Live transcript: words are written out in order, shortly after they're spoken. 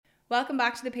Welcome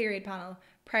back to the Period Panel,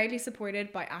 proudly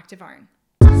supported by Active Iron.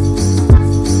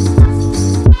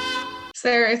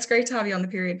 Sarah, it's great to have you on the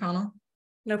period panel.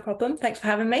 No problem. Thanks for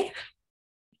having me.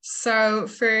 So,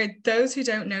 for those who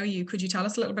don't know you, could you tell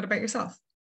us a little bit about yourself?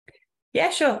 Yeah,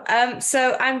 sure.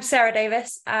 So I'm Sarah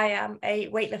Davies. I am a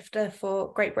weightlifter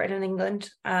for Great Britain and England.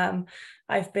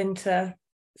 I've been to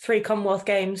 3 Commonwealth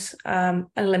Games, and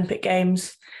Olympic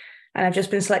Games, and I've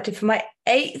just been selected for my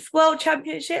 8th World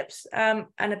Championships, and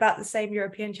about the same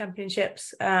European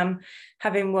Championships,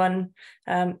 having won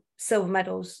silver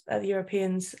medals at the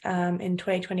Europeans in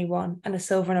 2021 and a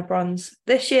silver and a bronze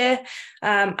this year,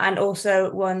 and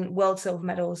also won world silver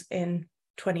medals in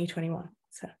 2021.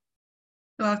 So.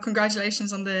 Well,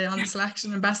 congratulations on the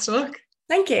selection and best of luck.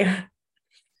 Thank you.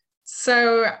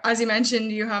 So, as you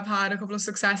mentioned, you have had a couple of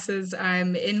successes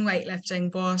in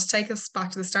weightlifting, but take us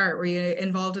back to the start. Were you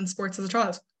involved in sports as a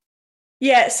child?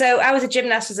 Yeah, so I was a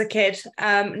gymnast as a kid.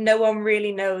 No one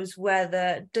really knows where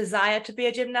the desire to be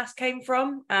a gymnast came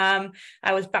from. I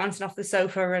was bouncing off the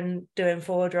sofa and doing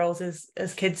forward rolls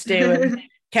as kids do, and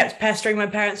kept pestering my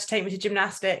parents to take me to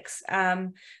gymnastics.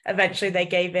 Eventually they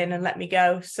gave in and let me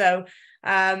go. So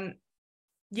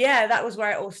yeah, that was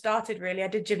where it all started, really. I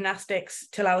did gymnastics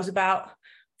till I was about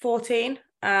 14.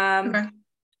 Okay.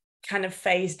 Kind of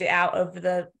phased it out over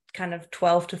the kind of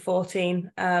 12 to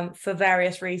 14 for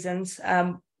various reasons.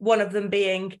 One of them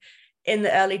being in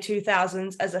the early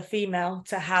 2000s, as a female,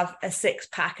 to have a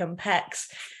 6-pack and pecs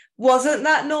wasn't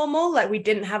that normal. Like, we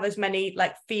didn't have as many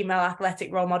like female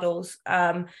athletic role models.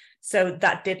 So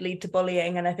that did lead to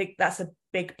bullying. And I think that's a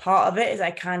big part of it, is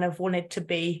I kind of wanted to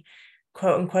be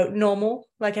quote unquote normal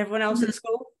like everyone else at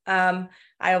school. I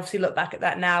obviously look back at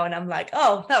that now and I'm like,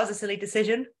 oh, that was a silly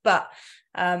decision, but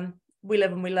we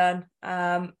live and we learn.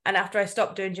 And after I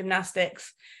stopped doing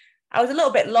gymnastics, I was a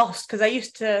little bit lost, because I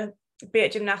used to be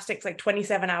at gymnastics like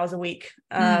 27 hours a week.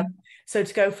 So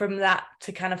to go from that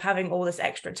to kind of having all this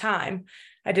extra time,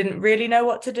 I didn't really know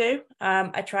what to do.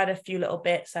 I tried a few little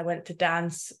bits. I went to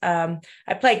dance. I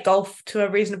played golf to a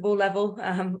reasonable level,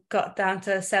 got down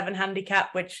to 7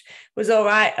 handicap, which was all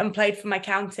right, and played for my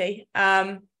county,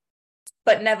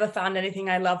 but never found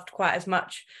anything I loved quite as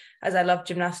much as I loved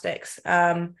gymnastics.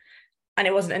 And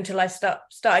it wasn't until I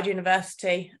started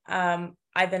university, I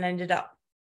then ended up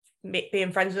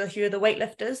being friends with a few of the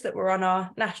weightlifters that were on our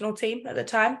national team at the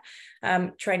time,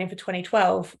 training for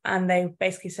 2012. And they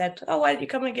basically said, oh, why don't you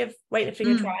come and give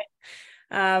weightlifting a try?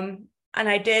 And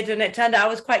I did, and it turned out I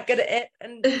was quite good at it.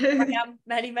 And I am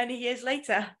many, many years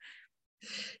later.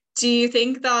 Do you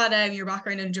think that your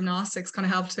background in gymnastics kind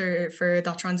of helped for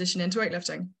that transition into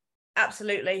weightlifting?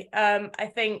 Absolutely.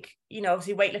 I think,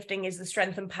 obviously weightlifting is the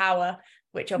strength and power,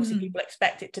 which obviously people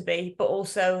expect it to be, but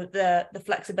also the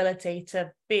flexibility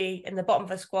to be in the bottom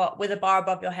of a squat with a bar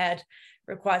above your head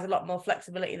requires a lot more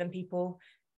flexibility than people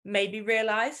maybe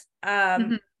realize.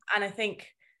 And I think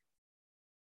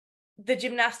the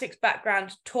gymnastics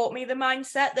background taught me the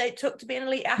mindset that it took to be an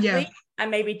elite athlete,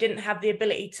 and maybe didn't have the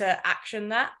ability to action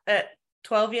that at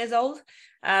 12 years old,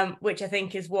 which I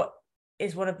think is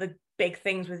one of the big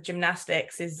things with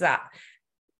gymnastics, is that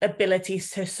ability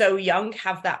to so young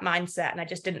have that mindset, and I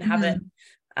just didn't have it.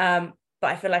 But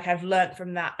I feel like I've learned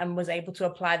from that and was able to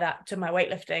apply that to my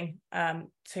weightlifting,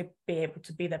 to be able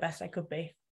to be the best I could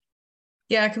be.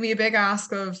 Yeah, it can be a big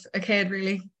ask of a kid,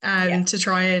 really, to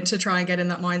try and get in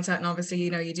that mindset. And obviously,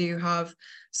 you do have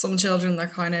some children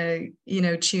that kind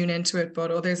of, tune into it, but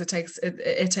others it takes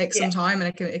some time,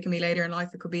 and it can be later in life.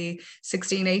 It could be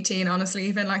 16, 18, honestly,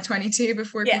 even like 22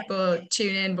 before people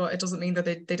tune in, but it doesn't mean that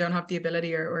they don't have the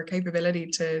ability or capability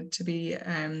to be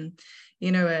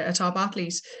a top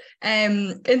athlete.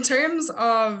 In terms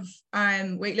of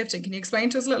weightlifting, can you explain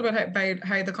to us a little bit about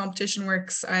how the competition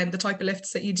works and the type of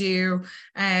lifts that you do?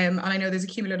 And I know there's a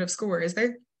cumulative score, is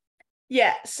there?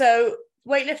 Yeah, so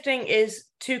weightlifting is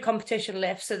 2 competition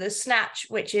lifts. So there's snatch,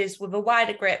 which is with a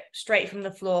wider grip straight from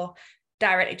the floor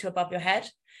directly to above your head.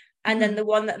 And then the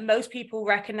one that most people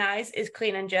recognize is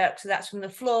clean and jerk. So that's from the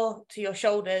floor to your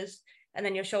shoulders, and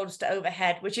then your shoulders to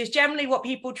overhead, which is generally what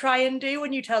people try and do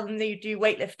when you tell them that you do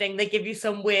weightlifting. They give you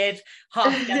some weird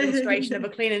half demonstration of a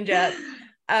clean and jerk.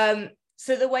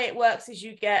 So the way it works is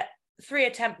you get 3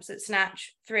 attempts at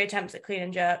snatch, 3 attempts at clean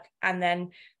and jerk, and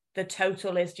then the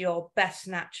total is your best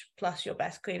snatch plus your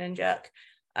best clean and jerk.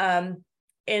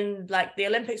 In like the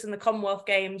Olympics and the Commonwealth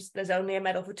Games, there's only a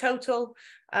medal for total.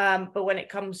 But when it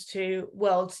comes to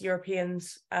Worlds,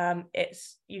 Europeans,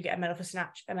 you get a medal for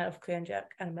snatch, a medal for clean and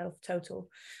jerk, and a medal for total.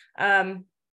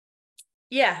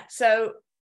 So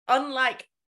unlike,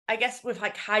 I guess with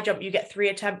like high jump, you get 3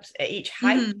 attempts at each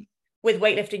height. with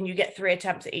weightlifting, you get 3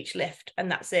 attempts at each lift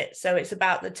and that's it. So it's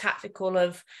about the tactical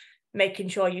of making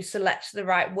sure you select the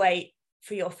right weight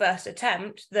for your first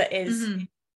attempt that is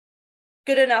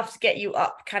good enough to get you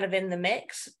up kind of in the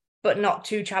mix, but not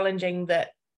too challenging that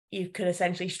you could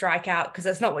essentially strike out, because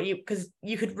that's not what because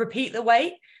you could repeat the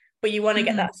weight, but you want to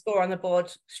get that score on the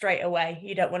board straight away.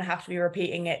 You don't want to have to be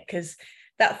repeating it, because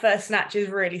that first snatch is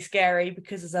really scary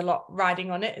because there's a lot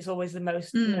riding on it. It's always the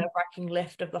most nerve-wracking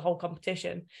lift of the whole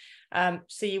competition.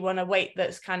 So you want a weight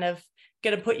that's kind of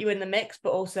going to put you in the mix,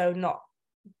 but also not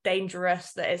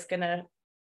dangerous, that it's going to,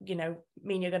 you know,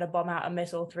 mean you're going to bomb out and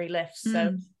miss all 3 lifts.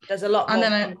 So there's a lot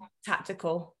more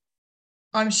tactical.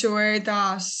 I'm sure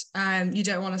that you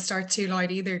don't want to start too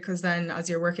light either, because then as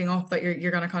you're working up, that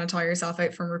you're going to kind of tire yourself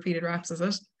out from repeated reps, is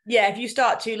it? Yeah, if you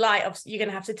start too light, obviously you're going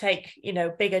to have to take, you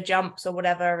know, bigger jumps or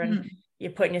whatever, and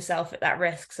you're putting yourself at that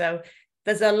risk. So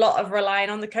there's a lot of relying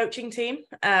on the coaching team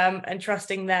and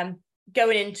trusting them.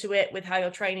 Going into it with how your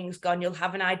training's gone, you'll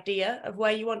have an idea of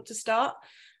where you want to start.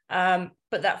 But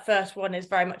that first one is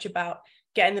very much about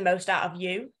getting the most out of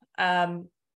you and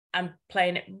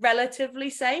playing it relatively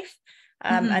safe.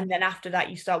 And then after that,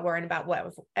 you start worrying about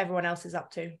what everyone else is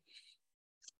up to.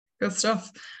 Good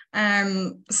stuff.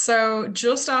 So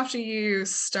just after you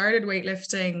started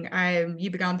weightlifting,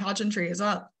 you began pageantry as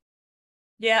well.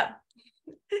 Yeah.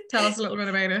 Tell us a little bit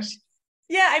about it.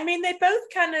 Yeah, I mean, they both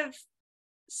kind of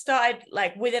started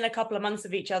like within a couple of months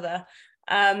of each other.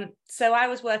 So I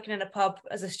was working in a pub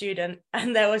as a student,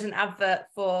 and there was an advert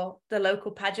for the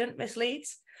local pageant, Miss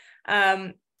Leeds,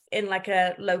 in like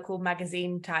a local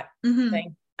magazine type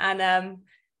thing. And I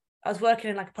was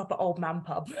working in like a proper old man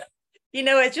pub. You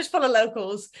know, it's just full of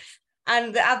locals.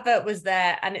 And the advert was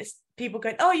there, and it's people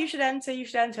going, oh, you should enter.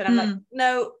 And I'm like,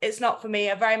 no, it's not for me.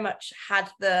 I very much had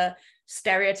the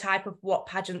stereotype of what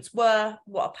pageants were,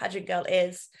 what a pageant girl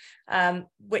is,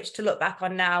 which to look back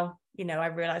on now, you know, I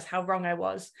realized how wrong I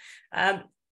was. But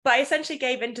I essentially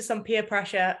gave into some peer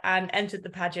pressure and entered the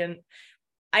pageant.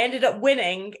 I ended up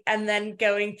winning and then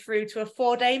going through to a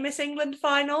 4-day Miss England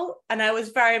final. And I was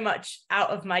very much out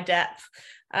of my depth.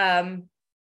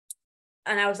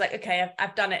 And I was like, okay,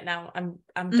 I've done it now.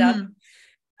 I'm done.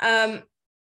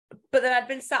 But then I'd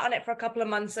been sat on it for a couple of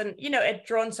months, and, you know, it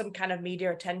drawn some kind of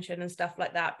media attention and stuff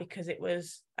like that, because it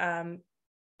was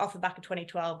off the back of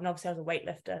 2012. And obviously I was a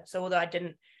weightlifter. So although I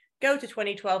didn't go to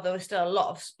 2012, there was still a lot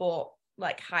of sport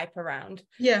like hype around.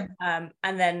 Yeah. And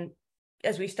then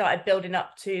as we started building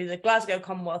up to the Glasgow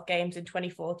Commonwealth Games in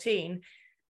 2014,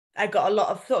 I got a lot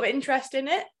of sort of interest in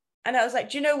it. And I was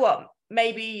like, do you know what?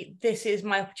 Maybe this is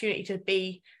my opportunity to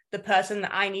be the person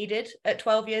that I needed at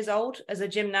 12 years old as a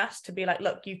gymnast, to be like,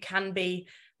 look, you can be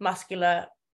muscular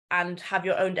and have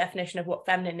your own definition of what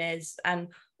feminine is and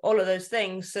all of those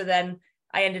things. So then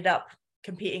I ended up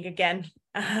competing again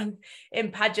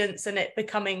in pageants, and it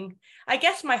becoming, I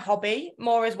guess, my hobby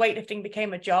more as weightlifting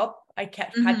became a job. I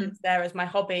kept pageants there as my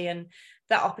hobby, and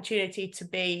that opportunity to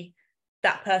be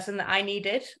that person that I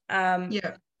needed.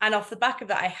 And off the back of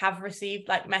that, I have received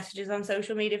like messages on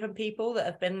social media from people that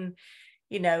have been,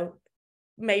 you know,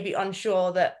 maybe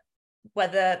unsure that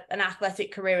whether an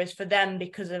athletic career is for them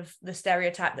because of the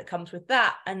stereotype that comes with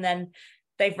that. And then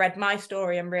they've read my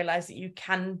story and realized that you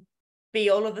can be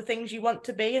all of the things you want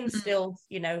to be and still,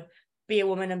 you know, be a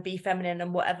woman and be feminine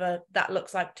and whatever that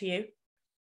looks like to you.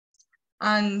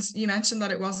 And you mentioned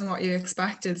that it wasn't what you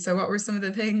expected. So what were some of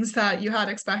the things that you had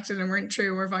expected and weren't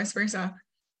true, or vice versa?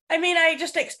 I mean, I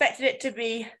just expected it to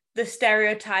be the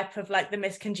stereotype of like the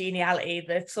Miss Congeniality,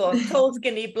 the sort of tall,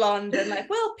 skinny blonde and like,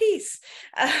 well, peace.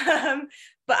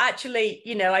 But actually,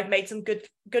 you know, I've made some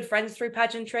good friends through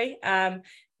pageantry.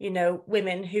 You know,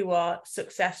 women who are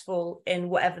successful in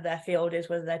whatever their field is,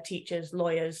 whether they're teachers,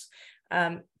 lawyers,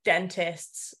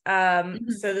 dentists. So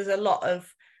there's a lot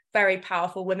of very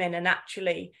powerful women, and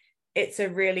actually it's a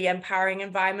really empowering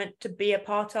environment to be a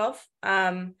part of.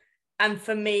 And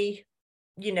for me,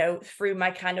 you know, through my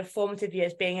kind of formative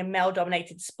years being a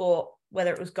male-dominated sport,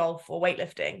 whether it was golf or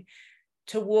weightlifting,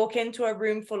 to walk into a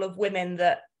room full of women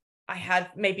that I had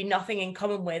maybe nothing in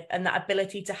common with, and that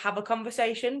ability to have a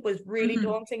conversation was really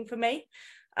daunting for me.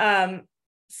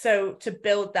 So to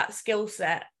build that skill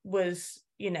set was,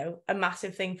 you know, a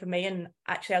massive thing for me. And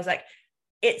actually I was like,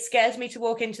 it scares me to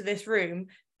walk into this room.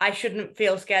 I shouldn't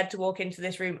feel scared to walk into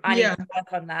this room. I need to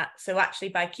work on that. So actually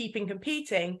by keeping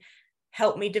competing,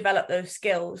 help me develop those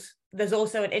skills. There's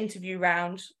also an interview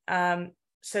round.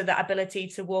 So that ability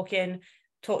to walk in,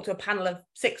 talk to a panel of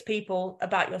 6 people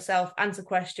about yourself, answer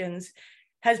questions,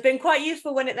 has been quite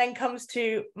useful when it then comes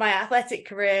to my athletic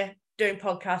career, doing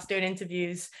podcasts, doing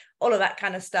interviews, all of that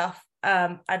kind of stuff.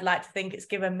 I'd like to think it's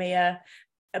given me a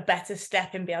a better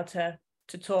step in being able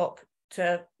to talk,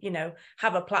 to, you know,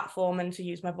 have a platform and to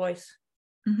use my voice.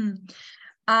 Mm-hmm.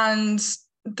 And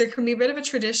there can be a bit of a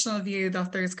traditional view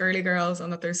that there's girly girls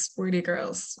and that there's sporty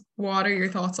girls. What are your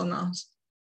thoughts on that?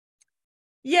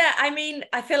 Yeah, I mean,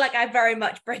 I feel like I very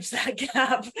much bridge that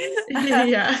gap.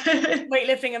 Yeah.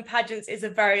 Weightlifting and pageants is a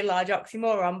very large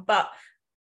oxymoron, but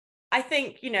I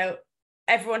think, you know,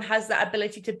 everyone has that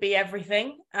ability to be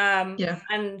everything. Yeah.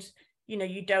 And, you know,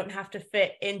 you don't have to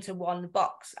fit into one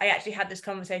box. I actually had this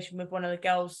conversation with one of the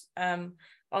girls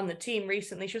on the team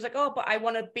recently. She was like, oh, but I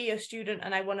want to be a student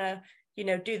and I want to, you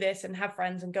know, do this and have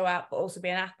friends and go out, but also be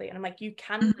an athlete. And I'm like, you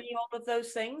can be all of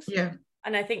those things. Yeah.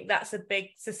 And I think that's a big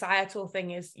societal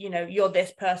thing is, you know, you're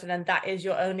this person and that is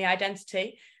your only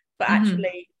identity. But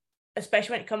actually,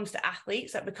 especially when it comes to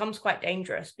athletes, that becomes quite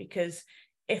dangerous, because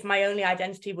if my only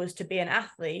identity was to be an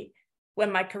athlete,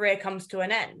 when my career comes to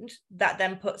an end, that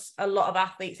then puts a lot of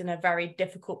athletes in a very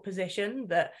difficult position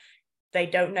that they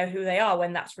don't know who they are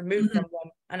when that's removed from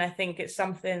them. And I think it's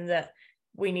something that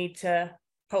we need to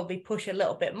probably push a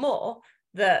little bit more,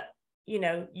 that, you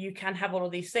know, you can have all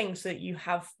of these things so that you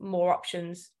have more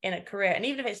options in a career. And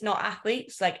even if it's not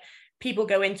athletes, like, people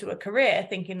go into a career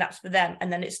thinking that's for them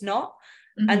and then it's not.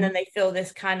 And then they feel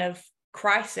this kind of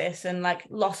crisis and like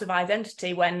loss of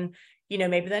identity when, you know,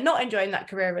 maybe they're not enjoying that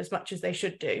career as much as they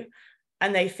should do.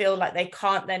 And they feel like they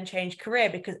can't then change career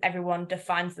because everyone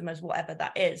defines them as whatever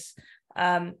that is.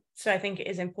 So I think it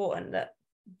is important that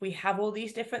we have all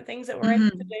these different things that we're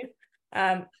able to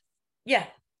do.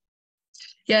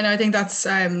 Yeah, no, I think that's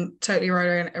totally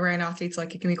right around athletes.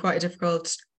 Like, it can be quite a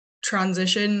difficult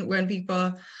transition when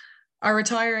people are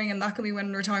retiring, and that can be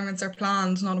when retirements are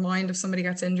planned, not a mind if somebody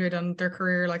gets injured and their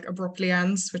career like abruptly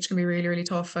ends, which can be really, really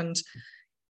tough. And,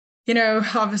 you know,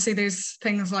 obviously there's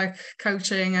things like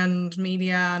coaching and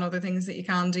media and other things that you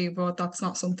can do, but that's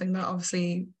not something that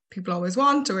obviously people always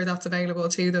want or that's available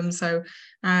to them. So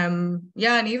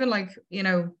yeah, and even like, you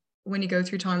know, when you go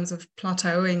through times of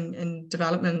plateauing in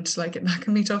development, like that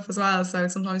can be tough as well. So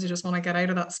sometimes you just want to get out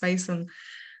of that space and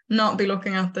not be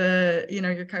looking at the, you know,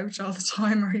 your coach all the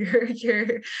time or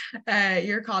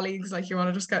your colleagues. Like, you want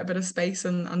to just get a bit of space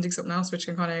and do something else, which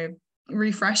can kind of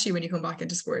refresh you when you come back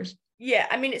into sport. Yeah,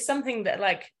 I mean, it's something that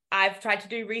like I've tried to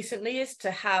do recently, is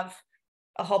to have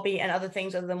a hobby and other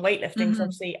things other than weightlifting. So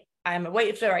obviously I am a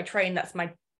weightlifter, I train, that's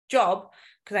my job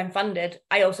because I'm funded.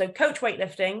 I also coach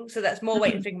weightlifting, so that's more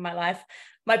weightlifting in my life.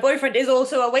 My boyfriend is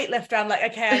also a weightlifter. I'm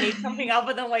like, okay, I need something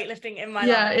other than weightlifting in my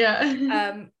life.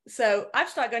 Yeah. So I've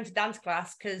started going to dance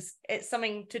class because it's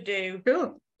something to do.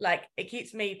 Cool. Like, it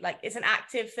keeps me, like, it's an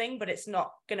active thing, but it's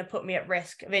not going to put me at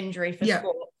risk of injury for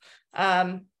sport.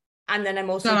 And then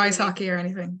I'm also not ice hockey or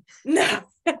anything. No.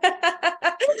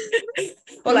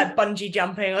 Or like bungee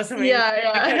jumping or something.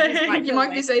 Yeah. You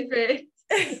might be safer.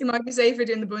 You might be safer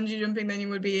doing the bungee jumping than you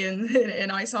would be in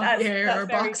ice hockey or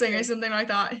boxing or something like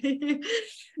that.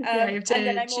 Yeah, you have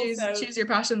to choose your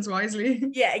passions wisely.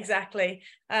 Yeah, exactly.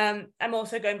 I'm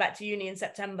also going back to uni in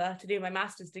September to do my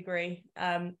master's degree,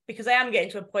 because I am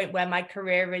getting to a point where my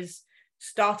career is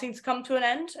starting to come to an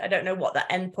end. I don't know what that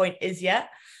end point is yet,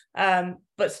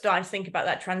 but starting to think about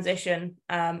that transition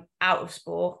out of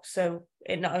sport. So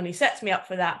it not only sets me up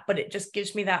for that, but it just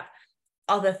gives me that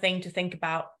other thing to think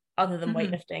about other than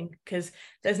weightlifting, because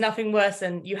there's nothing worse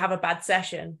than you have a bad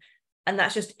session and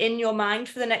that's just in your mind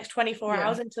for the next 24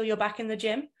 hours until you're back in the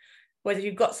gym. Whereas if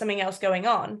you've got something else going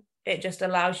on, it just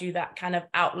allows you that kind of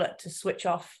outlet to switch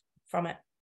off from it.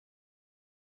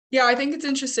 Yeah, I think it's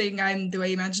interesting the way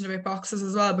you mentioned about boxes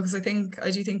as well, because I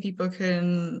do think people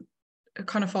can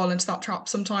kind of fall into that trap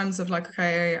sometimes of like,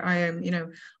 okay, I am, you know,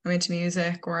 I'm into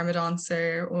music or I'm a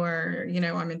dancer or, you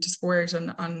know, I'm into sport,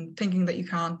 and thinking that you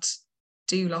can't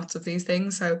do lots of these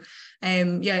things. So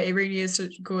yeah, it really is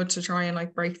good to try and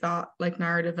like break that like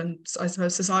narrative and I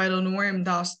suppose societal norm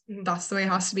that that's the way it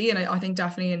has to be. And I think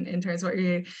definitely in terms of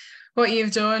what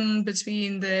you've done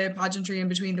between the pageantry and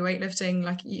between the weightlifting,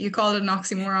 like you called it an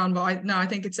oxymoron, but I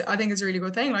think it's a really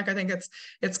good thing. Like, I think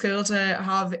it's cool to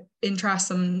have interests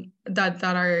that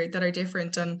are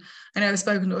different. And I know I've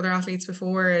spoken to other athletes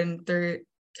before, and there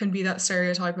can be that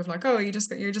stereotype of like, oh, you're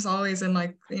just always in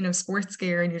like, you know, sports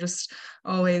gear and you're just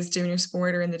always doing your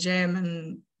sport or in the gym,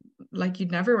 and like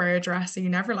you'd never wear a dress, so you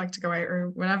never like to go out or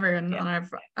whatever. And I've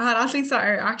had athletes that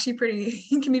are actually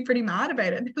can be pretty mad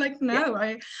about it. Like, no,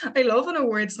 I love an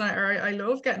awards night, or I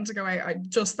love getting to go out. I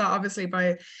just that obviously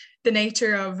by the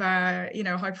nature of you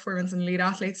know, high performance and elite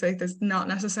athletes, like there's not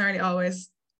necessarily always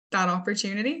that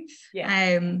opportunity.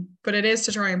 But it is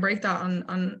to try and break that,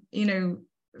 and you know,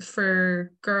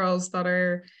 for girls that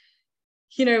are,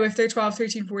 you know, if they're 12,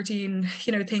 13, 14,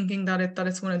 you know, thinking that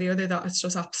it's one or the other, that it's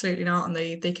just absolutely not, and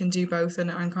they can do both,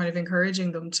 and kind of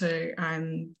encouraging them to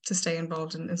stay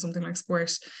involved in something like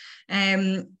sport.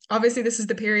 Obviously this is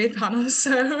the period panel,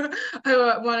 so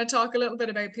I want to talk a little bit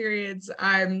about periods.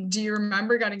 Do you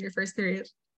remember getting your first period?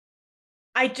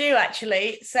 I do,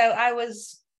 actually. So I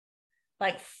was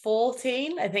like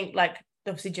 14. I think, like,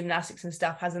 obviously gymnastics and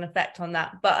stuff has an effect on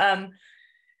that, but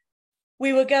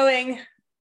we were going,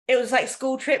 it was like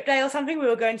school trip day or something. We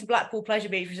were going to Blackpool Pleasure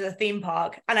Beach, which is a theme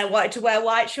park, and I wanted to wear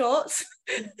white shorts.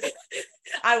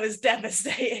 I was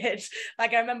devastated.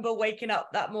 Like, I remember waking up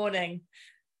that morning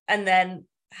and then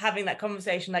having that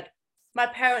conversation. Like, my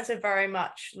parents are very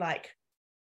much like,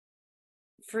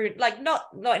 through, like, not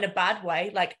in a bad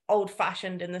way, like old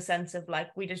fashioned in the sense of like,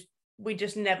 we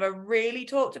just never really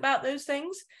talked about those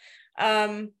things.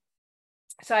 So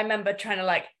I remember trying to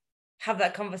like have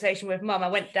that conversation with mum. I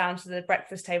went down to the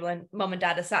breakfast table and mum and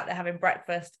dad are sat there having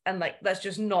breakfast, and like, that's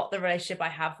just not the relationship I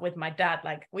have with my dad.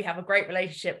 Like, we have a great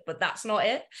relationship, but that's not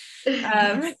it.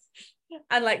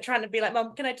 And like trying to be like,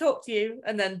 mum, can I talk to you?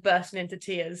 And then bursting into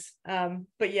tears.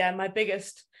 But yeah, my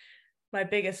biggest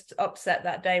upset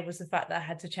that day was the fact that I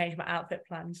had to change my outfit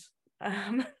plans.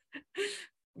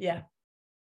 Yeah.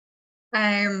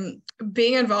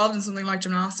 Being involved in something like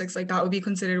gymnastics, like that would be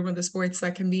considered one of the sports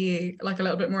that can be like a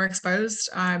little bit more exposed.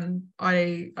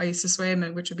 I used to swim,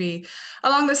 and which would be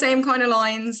along the same kind of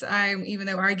lines, even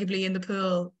though arguably in the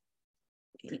pool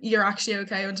you're actually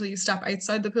okay until you step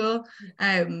outside the pool,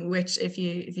 which if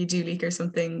you do leak or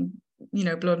something, you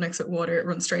know, blood mixed with water, it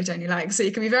runs straight down your leg, so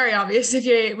it can be very obvious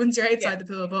once you're outside the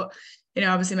pool. But you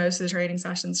know, obviously most of the training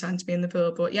sessions tend to be in the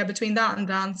pool. But yeah, between that and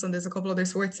dance, and there's a couple other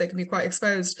sports that can be quite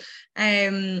exposed.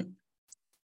 In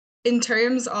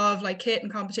terms of like kit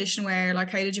and competition wear, like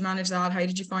how did you manage that? How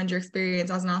did you find your experience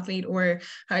as an athlete, or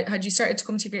had you started to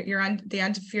come to the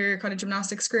end of your kind of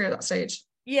gymnastics career at that stage?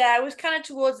 Yeah, I was kind of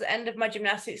towards the end of my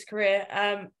gymnastics career.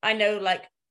 I know, like,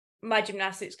 my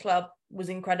gymnastics club was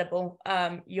incredible.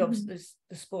 Obviously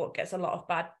the sport gets a lot of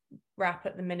bad rap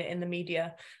at the minute in the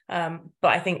media, but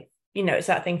I think, you know, it's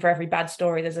that thing, for every bad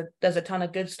story there's a ton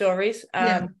of good stories.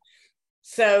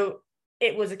 So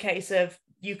it was a case of,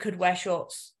 you could wear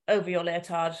shorts over your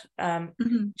leotard.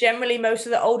 Generally most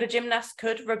of the older gymnasts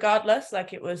could, regardless.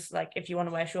 Like, it was like, if you want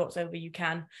to wear shorts over, you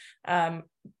can,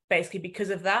 basically because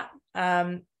of that.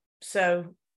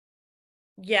 So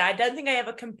yeah, I don't think I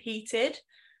ever competed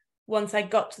once I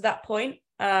got to that point.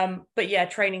 But yeah,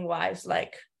 training wise,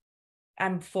 like,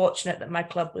 I'm fortunate that my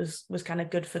club was kind of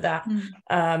good for that.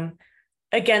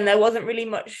 Again, there wasn't really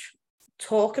much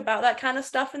talk about that kind of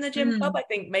stuff in the gym club. I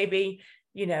think maybe,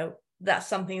 you know, that's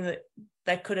something that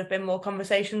there could have been more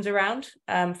conversations around,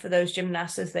 for those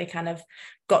gymnasts as they kind of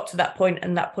got to that point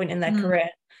in their career.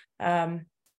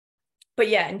 But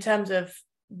yeah, in terms of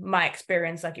my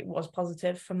experience, like, it was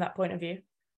positive from that point of view.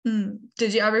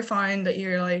 Did you ever find that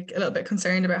you're like a little bit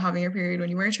concerned about having your period when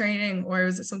you were training, or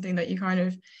was it something that you kind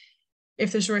of,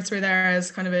 if the shorts were there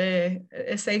as kind of a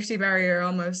safety barrier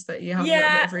almost, that you have a little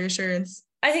bit of reassurance?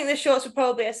 I think the shorts were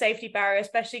probably a safety barrier,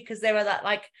 especially because they were that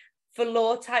like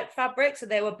velour type fabric. So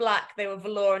they were black, they were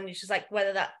velour, and it's just like,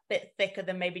 whether that bit thicker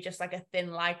than maybe just like a thin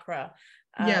lycra,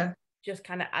 just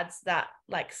kind of adds that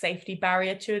like safety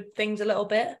barrier to things a little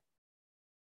bit.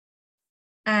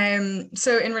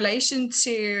 So in relation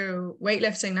to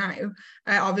weightlifting now,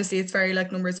 obviously it's very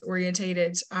like numbers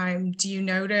orientated. Do you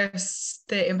notice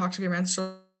the impact of your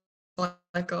menstrual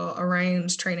cycle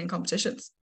around training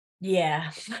competitions?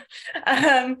 Yeah.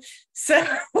 So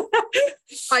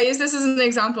I use this as an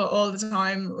example all the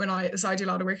time when I do a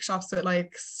lot of workshops with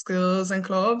like schools and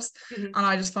clubs, and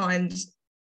I just find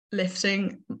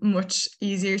lifting much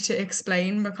easier to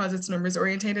explain because it's numbers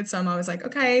orientated. So I'm always like,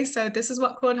 okay, so this is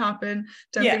what could happen,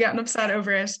 don't be getting upset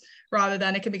over it, rather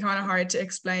than it can be kind of hard to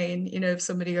explain, you know, if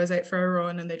somebody goes out for a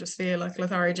run and they just feel like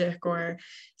lethargic, or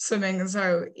swimming.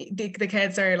 So the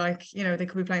kids are like, you know, they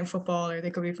could be playing football or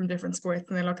they could be from different sports,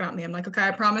 and they're looking at me, I'm like, okay,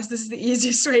 I promise this is the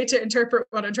easiest way to interpret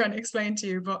what I'm trying to explain to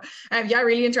you. But yeah,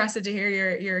 really interested to hear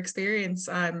your experience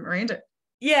around it.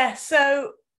 Yeah,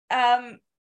 so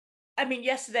I mean,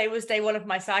 yesterday was day one of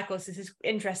my cycle, so this is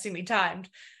interestingly timed,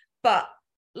 but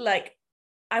like,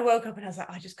 I woke up and I was like,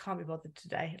 I just can't be bothered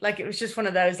today. Like, it was just one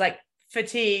of those, like,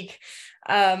 fatigue,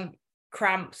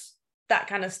 cramps, that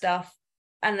kind of stuff.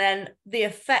 And then the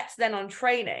effect then on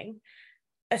training,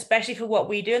 especially for what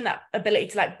we do, and that ability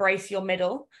to like brace your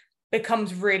middle,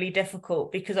 becomes really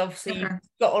difficult, because obviously you've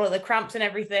got all of the cramps and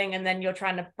everything, and then you're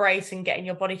trying to brace and getting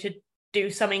your body to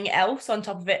do something else on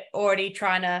top of it, already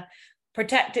trying to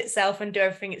protect itself and do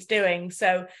everything it's doing.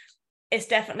 So it's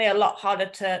definitely a lot harder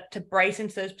to brace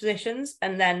into those positions,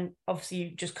 and then obviously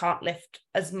you just can't lift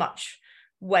as much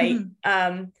weight.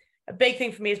 A big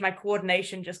thing for me is my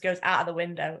coordination just goes out of the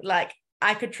window. Like,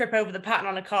 I could trip over the pattern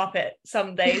on a carpet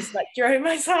some days, like during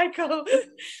my cycle.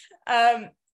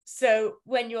 So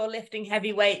when you're lifting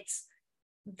heavy weights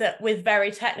that with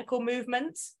very technical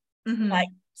movements, like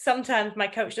sometimes my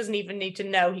coach doesn't even need to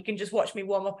know. He can just watch me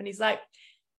warm up and he's like,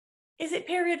 is it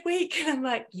period week? And I'm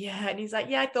like, yeah. And he's like,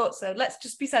 yeah, I thought so. Let's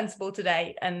just be sensible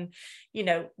today. And, you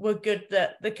know, we're good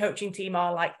that the coaching team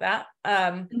are like that.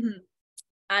 And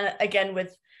again,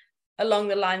 with along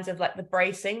the lines of like the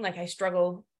bracing, like I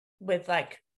struggle with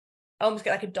like, I almost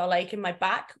get like a dull ache in my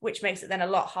back, which makes it then a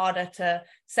lot harder to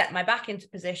set my back into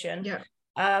position.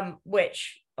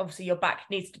 Which obviously your back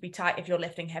needs to be tight if you're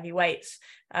lifting heavy weights.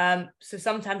 So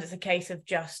sometimes it's a case of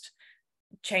just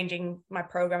changing my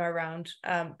program around,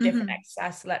 different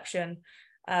exercise selection.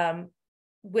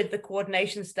 With the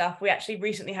coordination stuff, we actually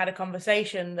recently had a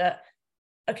conversation that,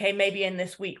 okay, maybe in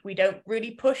this week we don't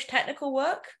really push technical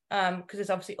work, because there's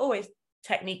obviously always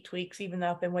technique tweaks, even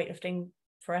though I've been weightlifting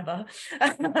forever.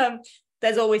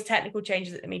 There's always technical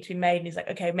changes that need to be made, and he's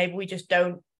like, okay, maybe we just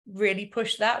don't really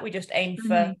push that. We just aim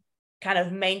for kind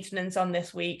of maintenance on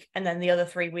this week, and then the other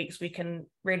 3 weeks we can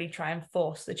really try and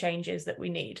force the changes that we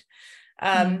need.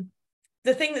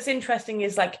 The thing that's interesting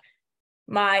is like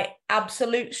my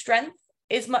absolute strength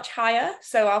is much higher,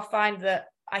 so I'll find that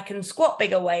I can squat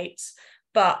bigger weights,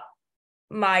 but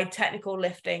my technical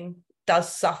lifting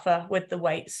does suffer with the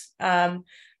weights.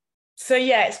 So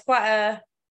yeah, it's quite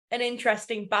an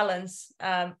interesting balance.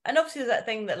 And obviously there's that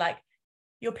thing that like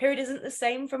your period isn't the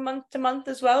same from month to month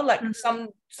as well. Like some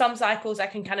cycles I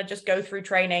can kind of just go through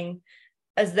training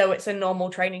as though it's a normal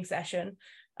training session.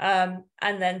 And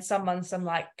then some months I'm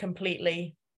like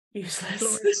completely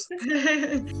useless.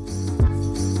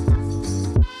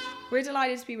 We're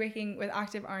delighted to be working with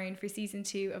Active Iron for season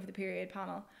 2 of the Period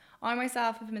panel. I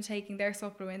myself have been taking their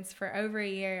supplements for over a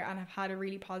year and have had a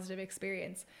really positive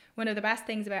experience. One of the best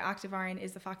things about Active Iron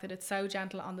is the fact that it's so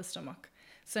gentle on the stomach.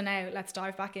 So now let's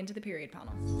dive back into the Period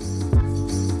panel.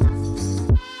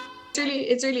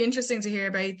 It's really interesting to hear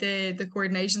about the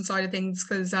coordination side of things,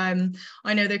 because I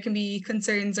know there can be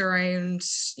concerns around,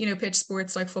 you know, pitch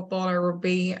sports like football or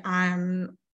rugby,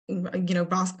 you know,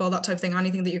 basketball, that type of thing,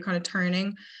 anything that you're kind of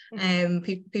turning,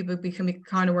 people can be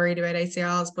kind of worried about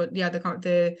ACLs. But yeah,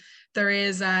 there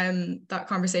is that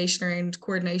conversation around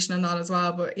coordination and that as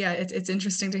well. But yeah, it's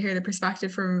interesting to hear the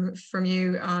perspective from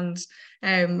you, and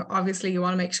obviously you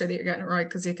want to make sure that you're getting it right,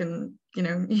 because you can, you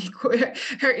know, you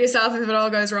hurt yourself if it all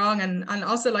goes wrong, and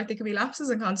also like there could be lapses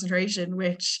in concentration,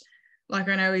 which like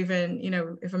I know even, you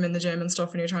know, if I'm in the gym and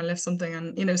stuff and you're trying to lift something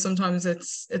and, you know, sometimes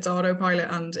it's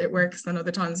autopilot and it works, then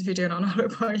other times if you're doing it on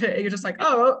autopilot you're just like,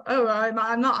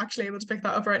 I'm not actually able to pick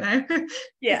that up right now.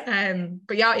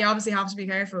 But yeah, you obviously have to be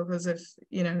careful, because if,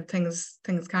 you know, things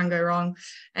can go wrong.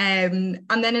 And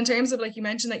then in terms of, like you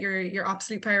mentioned that your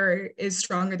absolute power is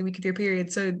stronger the week of your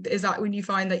period, so is that when you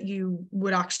find that you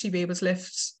would actually be able to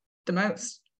lift the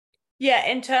most? Yeah,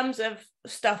 in terms of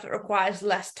stuff that requires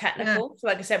less technical. So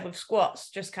like I said, with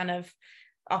squats, just kind of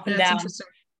up and down.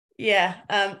 Yeah.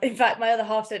 In fact, my other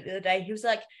half said the other day, he was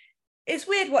like, it's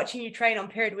weird watching you train on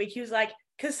period week. He was like,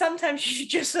 because sometimes you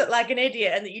just look like an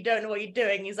idiot and that you don't know what you're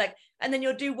doing. He's like, and then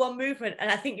you'll do one movement and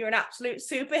I think you're an absolute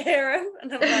superhero.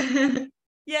 And I'm like,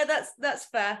 yeah, that's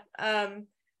fair.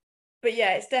 But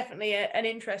yeah, it's definitely an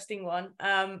interesting one.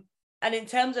 And in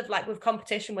terms of like with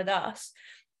competition with us,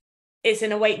 it's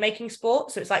in a weight making sport,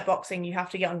 so it's like boxing. You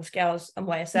have to get on the scales and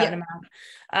weigh a certain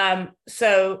amount.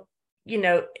 So, you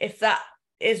know, if that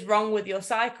is wrong with your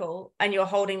cycle and you're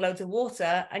holding loads of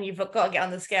water and you've got to get on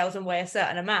the scales and weigh a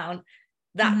certain amount,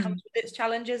 that comes with its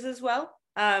challenges as well.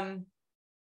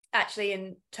 Actually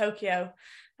in Tokyo,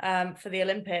 for the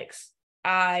Olympics,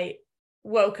 I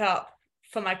woke up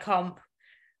for my comp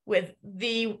with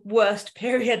the worst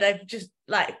period I've just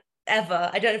like ever.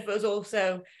 I don't know if it was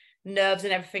also nerves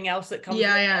and everything else that comes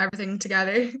everything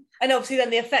together, and obviously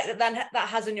then the effect that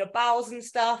has on your bowels and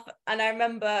stuff. And I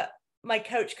remember my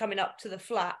coach coming up to the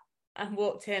flat and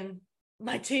walked in.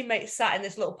 My teammate sat in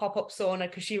this little pop-up sauna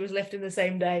because she was lifting the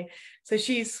same day, so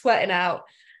she's sweating out,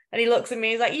 and he looks at me,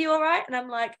 he's like, you all right? And I'm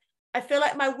like, I feel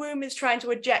like my womb is trying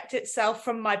to eject itself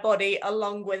from my body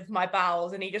along with my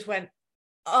bowels. And he just went,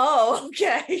 oh,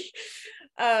 okay.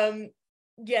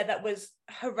 Yeah, that was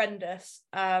horrendous.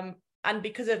 And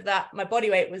because of that, my body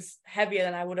weight was heavier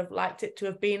than I would have liked it to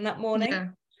have been that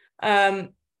morning.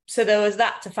 So there was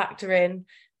that to factor in.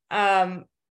 And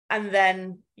And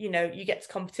then, you know, you get to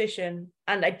competition,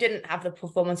 and I didn't have the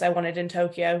performance I wanted in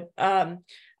Tokyo. And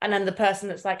then the person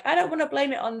that's like, I don't want to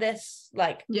blame it on this,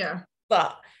 like, yeah,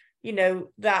 but, you know,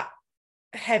 that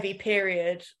heavy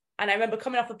period. And I remember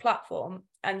coming off the platform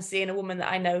and seeing a woman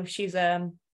that I know, she was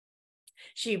on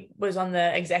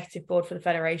the executive board for the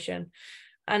federation,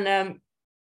 and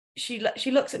she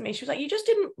looks at me, she was like, you just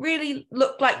didn't really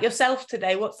look like yourself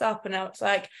today, what's up? And I was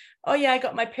like, oh yeah, I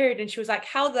got my period. And she was like,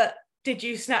 how did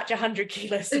you snatch 100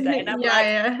 kilos today? And I'm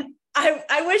yeah.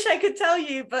 I wish I could tell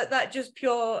you, but that just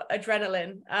pure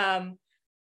adrenaline.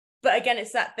 But again,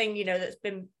 it's that thing, you know, that's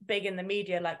been big in the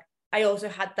media. Like, I also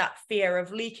had that fear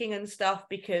of leaking and stuff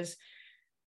because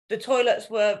the toilets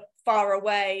were far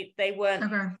away. They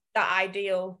weren't that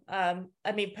ideal. I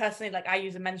mean, personally, like, I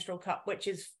use a menstrual cup, which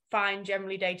is fine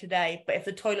generally day to day. But if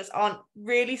the toilets aren't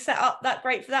really set up that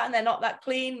great for that, and they're not that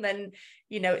clean, then,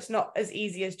 you know, it's not as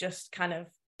easy as just kind of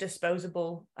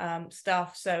disposable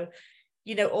stuff. So,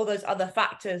 you know, all those other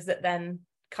factors that then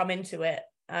come into it.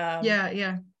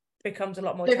 Becomes a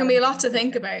lot more. There can be a lot to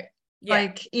think about. Yeah.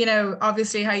 Like, you know,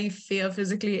 obviously how you feel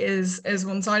physically is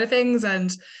one side of things,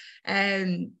 and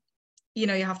you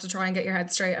know, you have to try and get your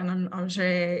head straight. And I'm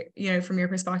sure, you know, from your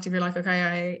perspective, you're like,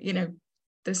 okay, you know,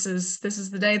 this is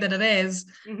the day that it is.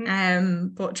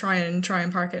 But try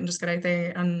and park it and just get out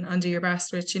there and do your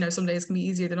best, which, you know, some days can be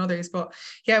easier than others. But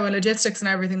yeah, when logistics and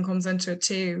everything comes into it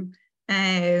too,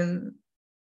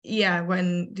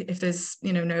 if there's,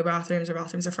 you know, no bathrooms, or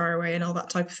bathrooms are far away and all that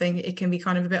type of thing, it can be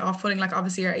kind of a bit off-putting. Like,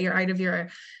 obviously you're out of your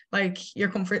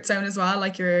comfort zone as well,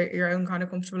 like your own kind of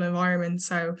comfortable environment.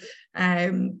 So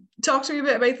talk to me a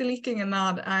bit about the leaking and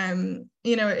that.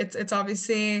 You know, it's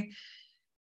obviously,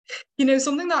 you know,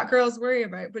 something that girls worry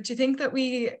about, but do you think that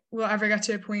we will ever get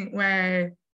to a point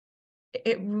where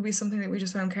it will be something that we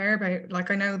just won't care about?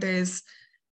 Like, I know there's,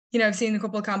 you know, I've seen a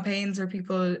couple of campaigns where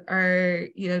people are,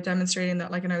 you know, demonstrating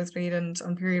that, like, a nosebleed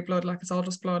and period blood, like, it's all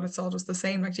just blood, it's all just the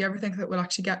same. Like, do you ever think that we'll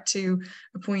actually get to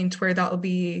a point where that'll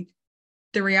be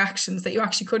the reactions, that you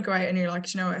actually could go out and you're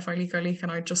like, you know what, if I leak, I leak,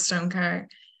 and I just don't care?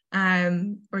 Or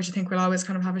do you think we'll always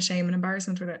kind of have a shame and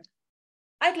embarrassment with it?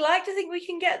 I'd like to think we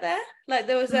can get there. Like,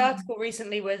 there was an article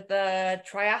recently with the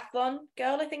triathlon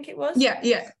girl, I think it was.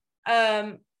 Yeah.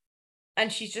 And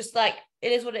she's just like,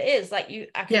 it is what it is. Like,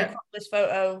 I can crop this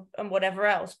photo and whatever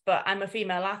else, but I'm a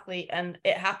female athlete and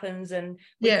it happens, and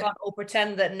we can't all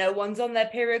pretend that no one's on their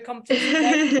period competition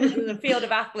day. There's a field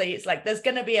of athletes, like, there's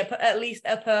going to be at least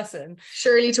a person.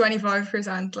 Surely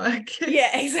 25%, like.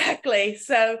 Yeah, exactly.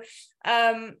 So,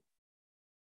 yeah,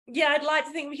 I'd like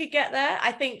to think we could get there.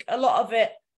 I think a lot of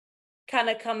it kind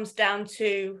of comes down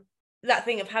to that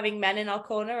thing of having men in our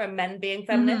corner and men being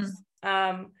feminists.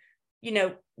 You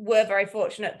know, we're very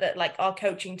fortunate that, like, our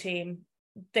coaching team,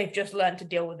 they've just learned to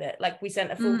deal with it. Like, we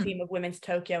sent a full team of women to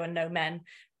Tokyo and no men.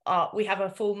 We have a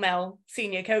full male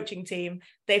senior coaching team.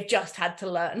 They've just had to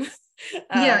learn.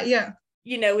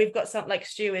 You know, we've got something like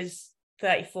Stu is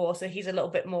 34, so he's a little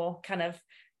bit more kind of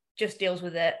just deals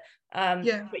with it.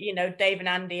 But, you know, Dave and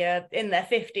Andy are in their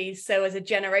 50s, so as a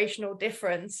generational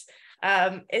difference,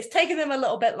 it's taken them a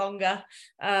little bit longer.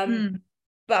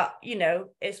 But, you know,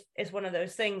 it's one of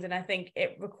those things, and I think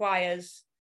it requires,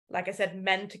 like I said,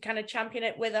 men to kind of champion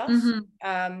it with us,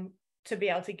 to be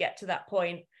able to get to that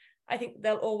point. I think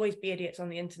there'll always be idiots on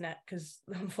the internet, because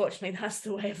unfortunately that's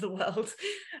the way of the world.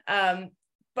 But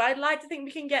I'd like to think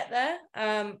we can get there.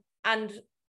 And,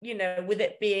 you know, with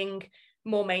it being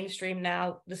more mainstream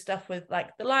now, the stuff with,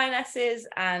 like, the Lionesses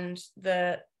and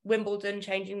the Wimbledon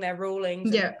changing their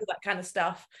rulings and all that kind of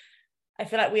stuff, I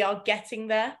feel like we are getting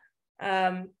there.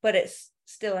 But it's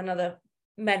still another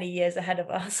many years ahead of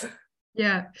us.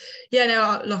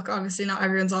 No, look, obviously not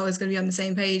everyone's always going to be on the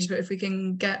same page, but if we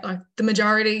can get, like, the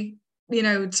majority, you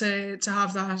know, to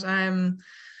have that,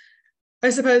 I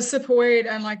suppose, support,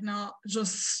 and, like, not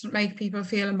just make people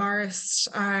feel embarrassed,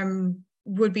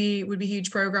 would be huge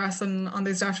progress. And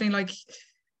there's definitely, like,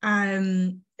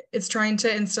 it's trying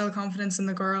to instill confidence in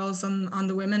the girls and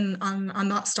the women,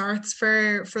 and that starts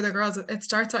for the girls. It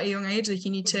starts at a young age. Like,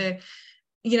 you need to,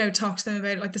 you know, talk to them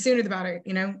about it. Like, the sooner the better,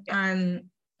 you know.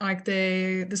 Like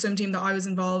the swim team that I was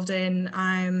involved in,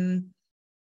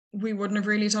 we wouldn't have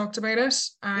really talked about it.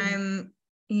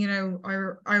 You know,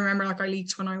 I remember, like, I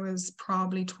leaked when I was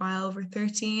probably 12 or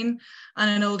 13, and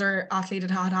an older athlete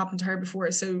had happened to her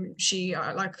before, so she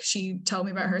she told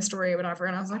me about her story or whatever,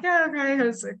 and I was like, yeah, okay. I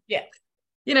was like,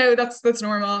 you know, that's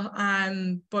normal.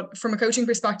 But from a coaching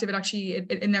perspective, it actually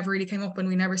it never really came up, and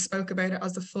we never spoke about it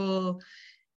as the full,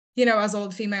 you know, as all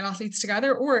the female athletes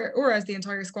together, or as the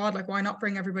entire squad. Like, why not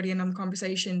bring everybody in on the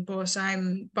conversation? But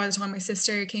by the time my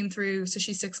sister came through, so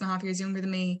she's 6.5 years younger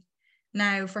than me,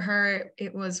 Now for her,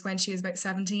 it was when she was about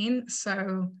 17.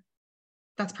 So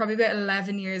that's probably about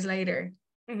 11 years later.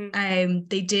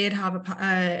 They did have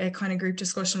a kind of group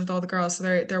discussion with all the girls.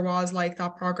 So there was like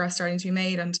that progress starting to be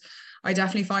made. And I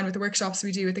definitely find with the workshops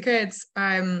we do with the kids,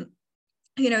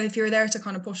 you know, if you're there to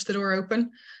kind of push the door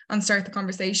open and start the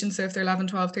conversation. So if they're 11,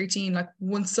 12, 13, like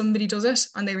once somebody does it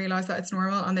and they realize that it's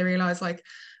normal and they realize like,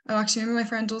 oh, actually, maybe my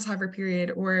friend does have her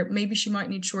period, or maybe she might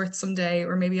need shorts someday,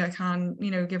 or maybe I can,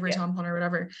 you know, give her a tampon or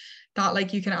whatever, that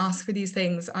like you can ask for these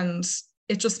things and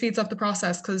it just speeds up the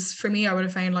process. Because for me, I would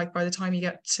have found like by the time you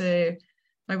get to,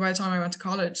 like by the time I went to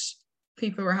college,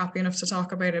 people were happy enough to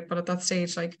talk about it. But at that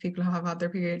stage, like people have had their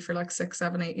period for like 6,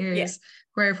 7, 8 years,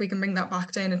 where if we can bring that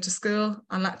back down into school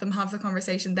and let them have the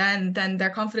conversation, then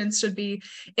their confidence should be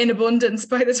in abundance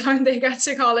by the time they get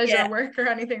to college or work or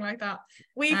anything like that.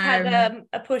 We've had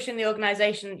a push in the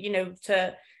organization, you know,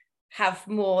 to have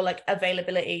more like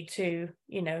availability to,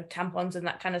 you know, tampons and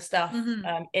that kind of stuff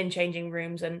in changing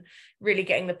rooms, and really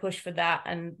getting the push for that.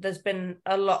 And there's been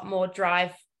a lot more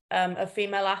drive of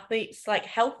female athletes, like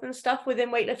health and stuff within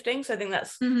weightlifting. So I think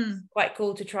that's quite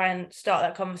cool to try and start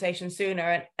that conversation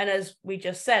sooner. And as we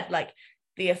just said, like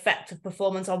the effect of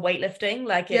performance on weightlifting,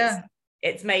 like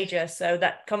it's major. So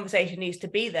that conversation needs to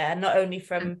be there, not only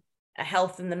from a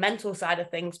health and the mental side of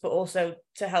things, but also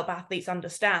to help athletes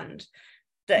understand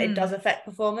that it does affect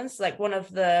performance. Like one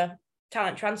of the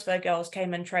talent transfer girls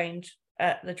came and trained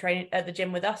at the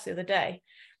gym with us the other day,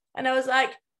 and I was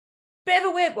like, bit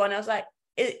of a weird one. I was like,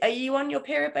 are you on your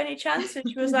period by any chance? And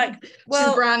she was like, well,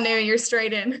 she's brand new, you're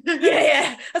straight in.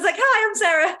 yeah. I was like, hi, I'm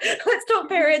Sarah, let's talk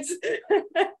periods.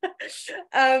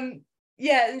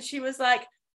 And she was like,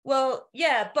 well,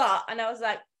 yeah, but, and I was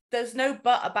like, there's no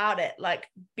but about it. Like,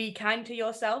 be kind to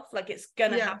yourself, like it's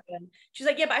gonna happen. She's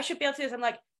like, yeah, but I should be able to do this. I'm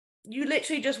like, you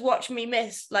literally just watch me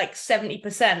miss like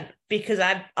 70% because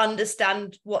I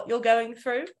understand what you're going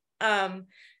through.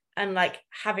 And like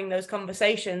having those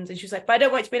conversations. And she's like, but I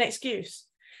don't want it to be an excuse.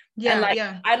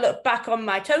 I look back on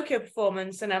my Tokyo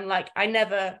performance and I'm like, I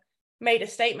never made a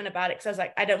statement about it because I was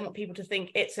like, I don't want people to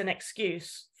think it's an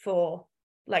excuse for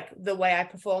like the way I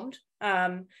performed.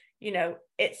 You know,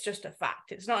 it's just a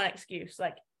fact. It's not an excuse.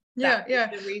 Like, but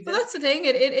that's the thing.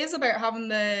 It is about having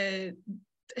the,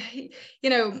 you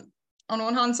know, on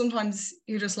one hand, sometimes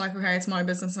you're just like, okay, it's my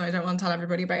business and I don't want to tell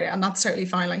everybody about it. And that's totally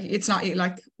fine. Like, it's not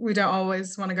like, we don't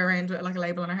always want to go around with like a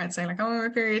label on our head saying like, I'm on my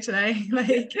period today. Like,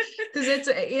 because it's,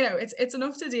 you know, it's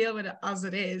enough to deal with it as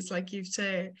it is. Like you've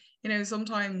to, you know,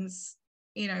 sometimes,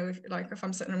 you know, if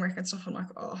I'm sitting and working and stuff, I'm like,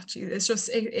 oh, geez, it's just,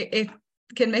 it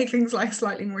can make things like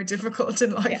slightly more difficult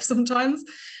in life sometimes.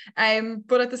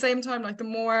 But at the same time, like the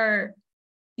more,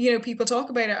 you know, people talk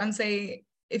about it and say,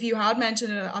 if you had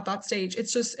mentioned it at that stage,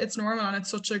 it's normal and it's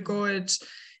such a good,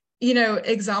 you know,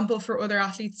 example for other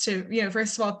athletes to, you know,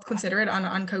 first of all, consider it,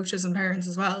 and coaches and parents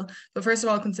as well. But first of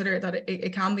all, consider it that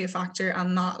it can be a factor,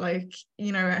 and not like,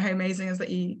 you know, how amazing is that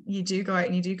you do go out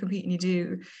and you do compete and you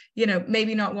do, you know,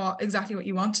 maybe not exactly what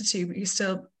you wanted to, but you're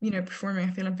still, you know, performing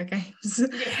at the Olympic Games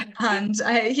and,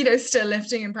 you know, still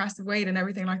lifting impressive weight and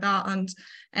everything like that.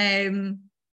 And,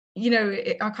 you know,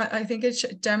 I think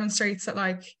it demonstrates that,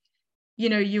 like, you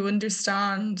know, you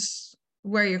understand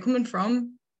where you're coming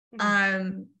from,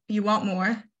 you want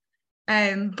more,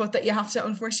 but that you have to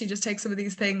unfortunately just take some of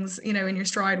these things, you know, in your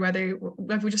stride, whether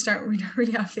like we don't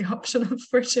really have the option,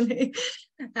 unfortunately.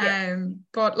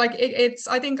 But like it's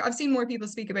I think I've seen more people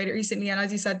speak about it recently, and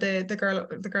as you said, the girl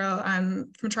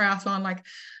from triathlon, like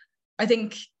I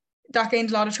think that gained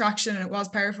a lot of traction, and it was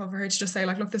powerful for her to just say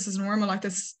like, look, this is normal, like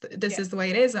this is the way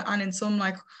it is. And in some,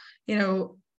 like, you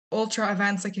know, ultra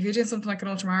events, like if you're doing something like an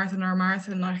ultra marathon or a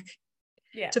marathon, like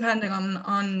depending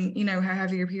on you know how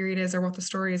heavy your period is or what the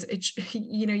story is, it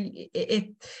you know,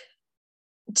 it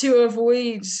to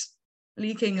avoid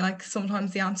leaking, like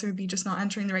sometimes the answer would be just not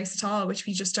entering the race at all, which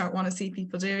we just don't want to see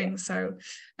people doing. So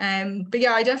but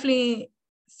yeah, I definitely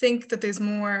think that there's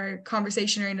more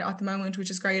conversation around it at the moment,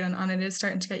 which is great, and it is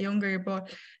starting to get younger.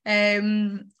 But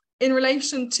in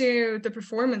relation to the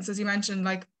performance, as you mentioned,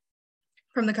 like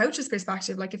from the coach's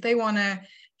perspective, like if they want to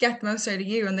get the most out of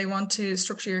you and they want to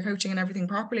structure your coaching and everything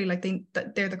properly, like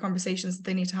they're the conversations that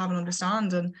they need to have and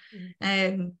understand.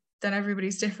 And then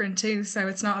everybody's different too, so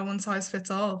it's not a one size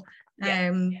fits all.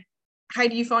 How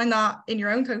do you find that in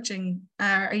your own coaching?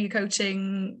 Are you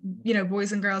coaching, you know,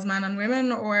 boys and girls, men and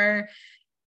women, or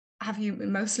have you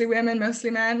mostly women, mostly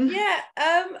men?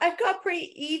 I've got a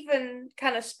pretty even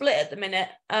kind of split at the minute.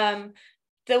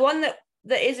 The one that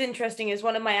is interesting is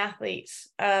one of my athletes.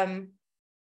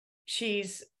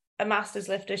 She's a masters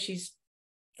lifter. She's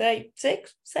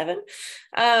 36, 7.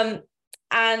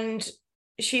 And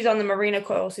she's on the Mirena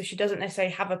coil, so she doesn't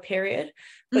necessarily have a period.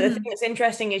 But the thing that's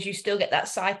interesting is you still get that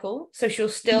cycle. So she'll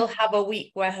still have a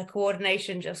week where her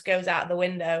coordination just goes out the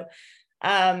window.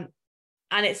 And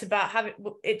it's about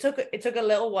it took a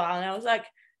little while. And I was like,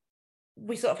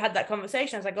 we sort of had that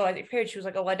conversation. I was like, oh, I have a period. She was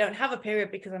like, oh, I don't have a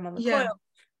period because I'm on the coil.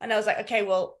 And I was like, okay,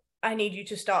 well, I need you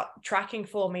to start tracking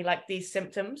for me like these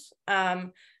symptoms.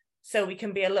 So we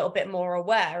can be a little bit more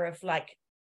aware of like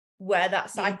where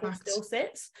that cycle still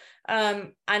sits.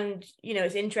 And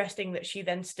it's interesting that she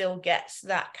then still gets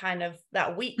that kind of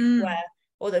that week where,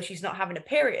 although she's not having a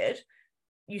period,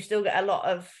 you still get a lot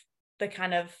of the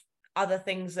kind of other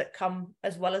things that come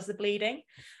as well as the bleeding.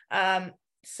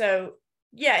 So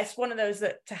yeah, it's one of those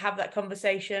that to have that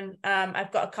conversation.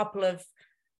 I've got a couple of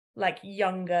like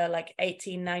younger, like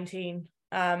 18, 19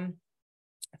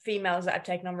 females that I've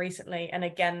taken on recently, and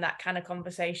again that kind of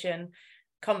conversation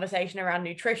around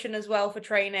nutrition as well for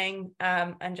training,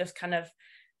 and just kind of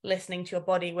listening to your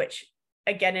body, which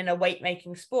again in a weight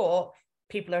making sport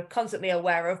people are constantly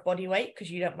aware of body weight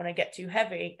because you don't want to get too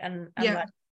heavy and like,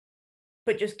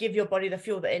 but just give your body the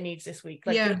fuel that it needs this week.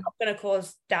 Like you're not going to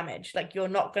cause damage, like you're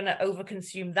not going to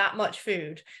overconsume that much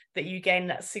food that you gain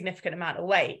that significant amount of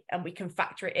weight, and we can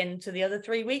factor it into the other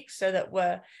 3 weeks so that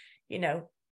we're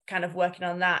kind of working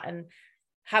on that and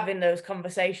having those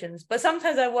conversations. But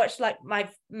sometimes I watch like my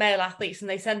male athletes and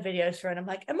they send videos for, and I'm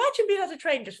like, imagine being able to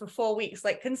train just for 4 weeks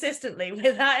like consistently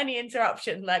without any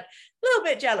interruption. Like a little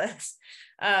bit jealous.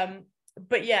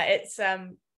 But yeah,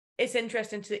 it's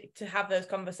interesting to have those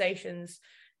conversations.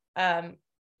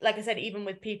 Like I said, even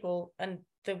with people, and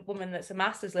the woman that's a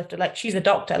master's lifter, like she's a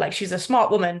doctor, like she's a smart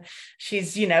woman,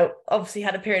 she's obviously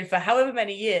had a period for however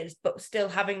many years, but still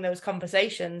having those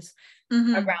conversations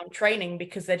around training,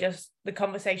 because the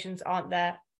conversations aren't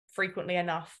there frequently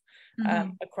enough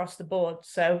across the board.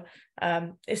 So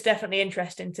it's definitely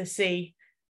interesting to see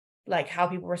like how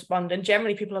people respond, and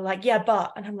generally people are like, yeah,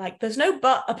 but, and I'm like, there's no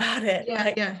but about it.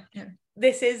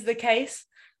 This is the case.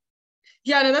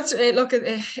 Yeah, no, that's it. Look,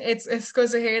 it's good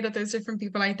to hear that there's different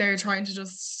people out there trying to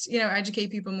just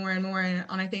educate people more and more, and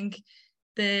I think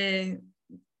the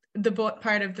but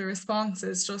part of the response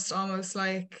is just almost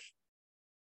like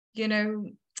we're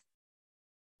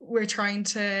trying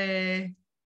to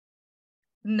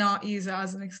not use it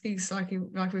as an excuse, like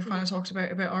we've kind of talked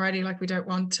about already. Like we don't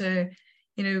want to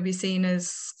be seen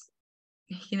as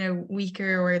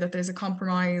weaker, or that there's a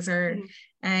compromise, or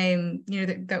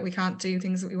that we can't do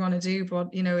things that we want to do. But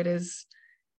it is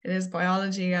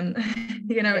biology, and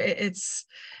it's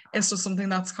just something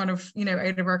that's kind of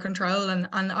out of our control. And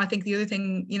I think the other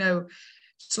thing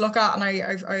to look at, and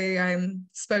I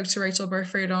spoke to Rachel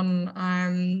Burford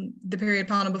on the period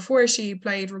panel before she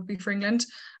played rugby for England,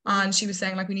 and she was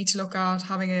saying like we need to look at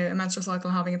having a menstrual cycle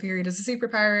and having a period as a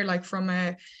superpower, like from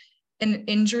an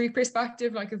injury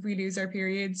perspective. Like if we lose our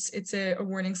periods, it's a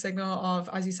warning signal of,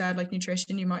 as you said, like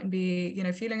nutrition. You mightn't be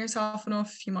feeling yourself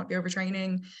enough, you might be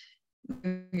overtraining,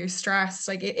 you're stressed.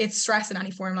 Like it's stress in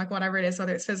any form, like whatever it is,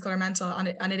 whether it's physical or mental,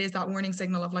 and it is that warning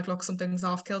signal of like, look, something's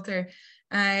off kilter.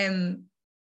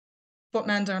 But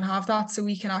men don't have that, so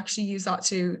we can actually use that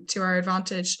to our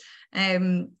advantage.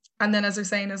 And then, as they're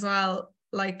saying as well,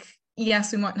 like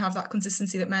yes, we mightn't have that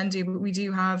consistency that men do, but we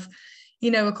do have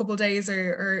a couple of days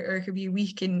or it could be a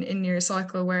week in your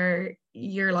cycle where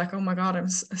you're like, oh my god, I'm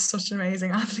such an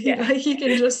amazing athlete. Like you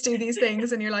can just do these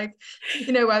things, and you're like,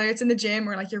 whether it's in the gym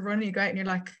or like you're running, you go out and you're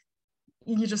like,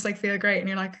 you just like feel great, and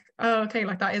you're like, oh, okay,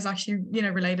 like that is actually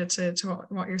related to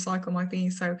what your cycle might be.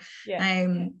 So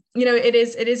it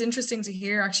is interesting to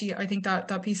hear. Actually, I think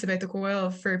that piece about the coil,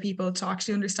 for people to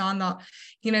actually understand that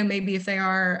maybe if they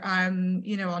are on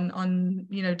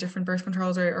different birth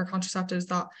controls or contraceptives,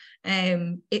 that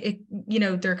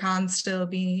there can still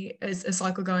be a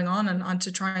cycle going on, and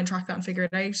to try and track that and figure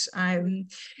it out.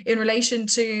 In relation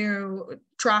to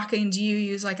tracking, do you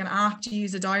use like an app, do you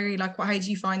use a diary? Like how do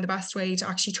you find the best way to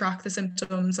actually track the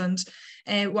symptoms, and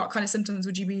what kind of symptoms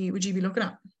would you be looking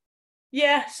at?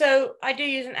 Yeah, so I do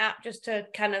use an app just to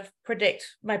kind of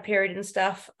predict my period and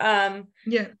stuff.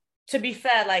 To be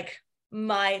fair, like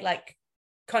my like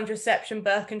contraception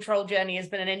birth control journey has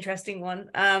been an interesting one.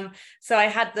 So I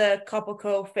had the copper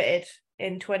coil fitted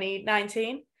in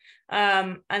 2019,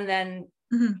 and then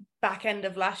back end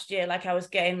of last year, like I was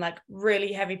getting like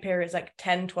really heavy periods, like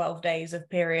 10-12 days of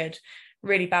period,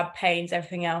 really bad pains,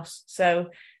 everything else. So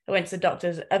I went to the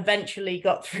doctors, eventually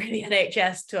got through the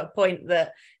NHS to a point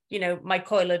that my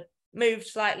coil had moved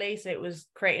slightly, so it was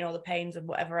creating all the pains and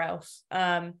whatever else.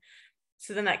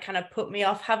 So then that kind of put me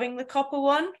off having the copper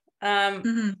one,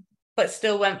 but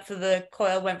still went for the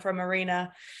coil, went for a Mirena.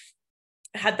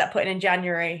 had that put in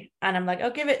January, and I'm like,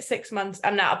 I'll give it 6 months.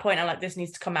 I'm now at a point I'm like, this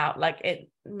needs to come out. Like, it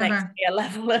makes me a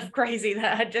level of crazy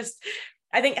that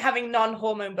I think having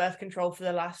non-hormone birth control for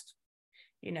the last,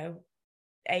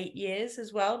 8 years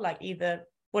as well, like either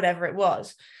whatever it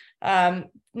was,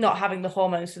 not having the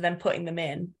hormones, so then putting them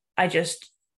in, I feel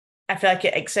like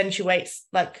it accentuates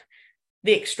like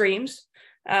the extremes,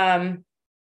 and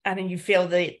then you feel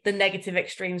the negative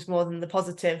extremes more than the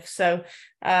positive. So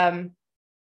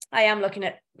I am looking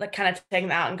at like kind of taking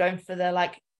that out and going for the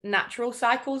like natural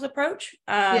cycles approach.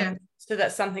 So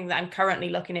that's something that I'm currently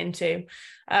looking into,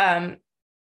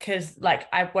 because like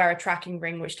I wear a tracking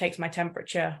ring which takes my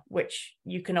temperature, which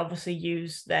you can obviously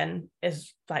use then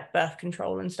as like birth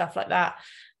control and stuff like that.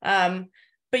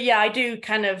 But yeah, I do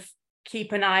kind of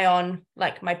keep an eye on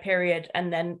like my period,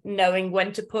 and then knowing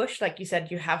when to push. Like you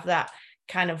said, you have that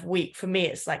kind of week. For me,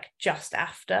 it's like just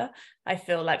after I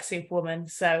feel like Superwoman.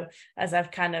 So as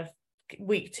I've kind of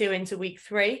week 2 into week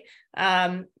 3,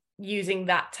 using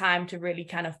that time to really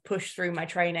kind of push through my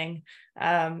training,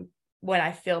 when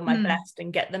I feel my best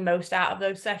and get the most out of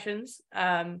those sessions,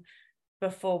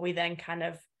 before we then kind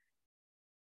of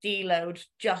deload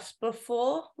just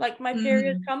before like my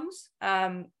period comes,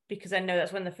 because I know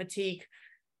that's when the fatigue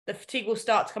will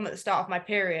start to come at the start of my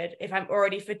period. If I'm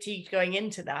already fatigued going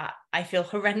into that, I feel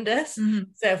horrendous.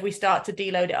 So if we start to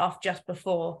deload it off just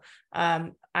before,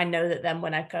 I know that then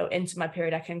when I go into my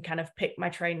period, I can kind of pick my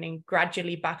training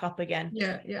gradually back up again,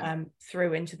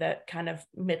 through into the kind of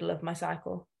middle of my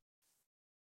cycle.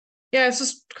 Yeah, it's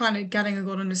just kind of getting a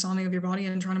good understanding of your body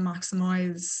and trying to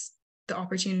maximize the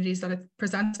opportunities that it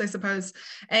presents, I suppose.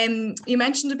 You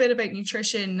mentioned a bit about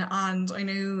nutrition, and I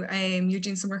know you're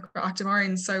doing some work for Active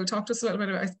Iron. So talk to us a little bit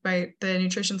about the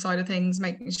nutrition side of things,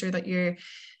 making sure that you're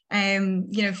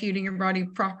feeding your body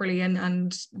properly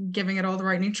and giving it all the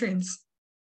right nutrients.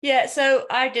 Yeah, so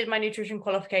I did my nutrition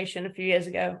qualification a few years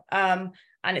ago, and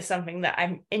it's something that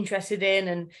I'm interested in.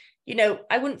 And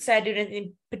I wouldn't say I do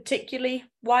anything particularly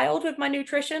wild with my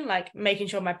nutrition, like making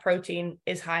sure my protein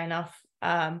is high enough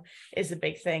is a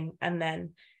big thing. And then,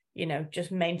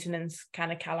 just maintenance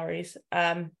kind of calories.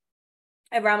 Around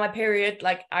my period,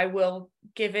 like I will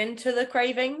give in to the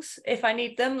cravings if I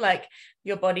need them. Like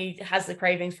your body has the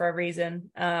cravings for a reason.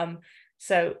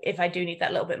 So if I do need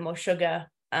that little bit more sugar,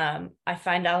 I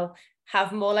find I'll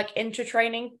have more like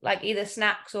intra-training, like either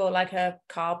snacks or like a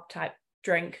carb type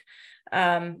drink,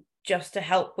 just to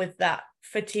help with that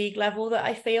fatigue level that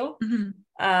I feel.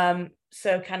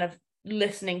 So kind of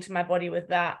listening to my body with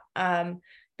that. The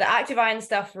Active Iron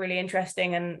stuff really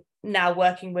interesting, and now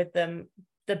working with them,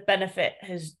 the benefit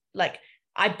has, like,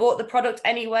 I bought the product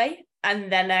anyway,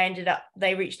 and then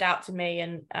they reached out to me,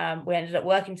 and we ended up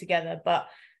working together. But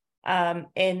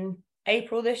in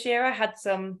April this year, I had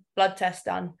some blood tests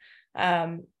done,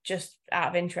 just out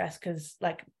of interest, because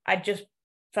like I just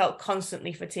felt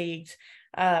constantly fatigued.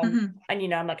 And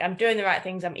I'm like, I'm doing the right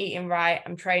things, I'm eating right,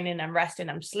 I'm training, I'm resting,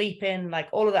 I'm sleeping, like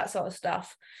all of that sort of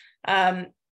stuff.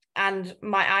 And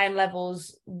my iron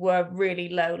levels were really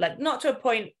low, like not to a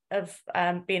point of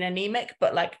being anemic,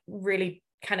 but like really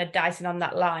kind of dicing on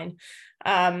that line.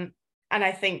 And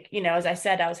I think, as I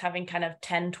said, I was having kind of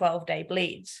 10-12 day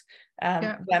bleeds,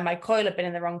 where my coil had been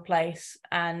in the wrong place,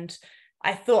 and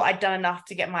I thought I'd done enough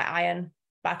to get my iron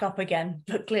back up again,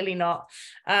 but clearly not.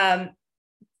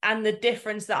 And the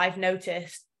difference that I've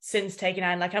noticed since taking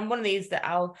iron, like I'm one of these that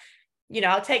I'll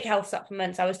take health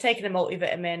supplements. I was taking a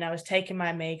multivitamin, I was taking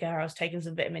my omega, I was taking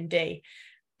some vitamin D,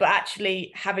 but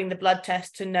actually having the blood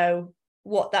test to know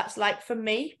what that's like for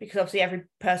me, because obviously every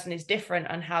person is different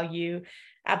on how you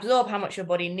absorb, how much your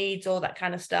body needs, all that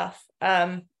kind of stuff.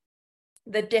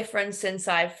 The difference since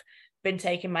I've been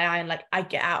taking my iron, like I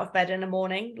get out of bed in the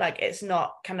morning, like it's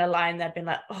not kind of lying there being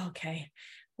like, oh, okay,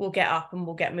 we'll get up and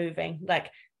we'll get moving. Like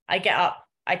I get up,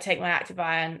 I take my Active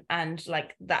Iron, and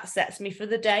like that sets me for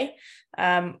the day,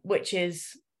 which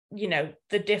is,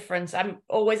 the difference. I'm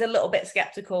always a little bit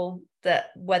skeptical that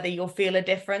whether you'll feel a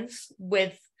difference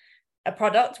with a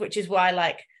product, which is why,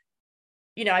 like,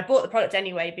 I bought the product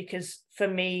anyway, because for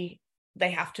me,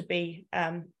 they have to be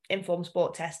Informed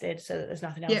Sport tested, so that there's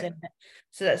nothing else in it.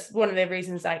 So that's one of the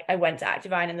reasons I went to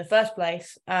Active Iron in the first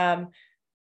place. And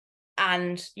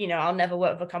I'll never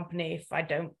work with a company if I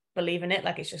don't believe in it.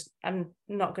 Like, it's just, I'm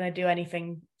not going to do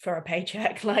anything for a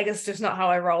paycheck. Like, it's just not how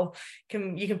I roll.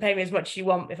 You can pay me as much as you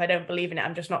want. If I don't believe in it,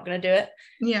 I'm just not going to do it.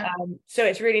 So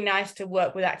it's really nice to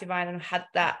work with Active Iron and had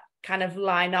that kind of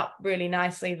line up really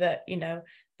nicely, that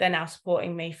they're now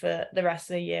supporting me for the rest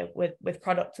of the year with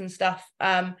products and stuff,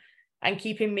 and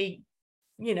keeping me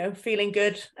feeling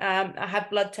good. I had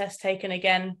blood tests taken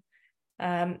again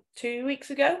 2 weeks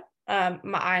ago,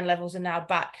 my iron levels are now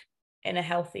back in a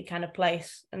healthy kind of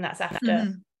place, and that's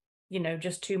after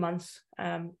just 2 months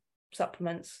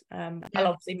supplements. I'll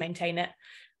obviously maintain it,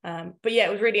 but yeah,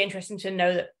 it was really interesting to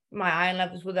know that my iron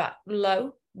levels were that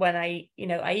low when I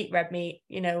eat red meat,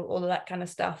 all of that kind of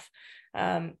stuff.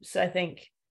 So I think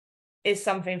is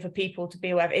something for people to be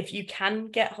aware of. If you can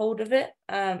get hold of it,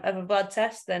 of a blood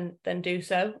test, then do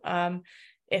so.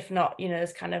 If not,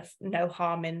 there's kind of no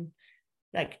harm in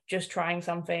like just trying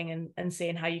something and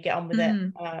seeing how you get on with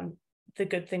it. The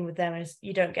good thing with them is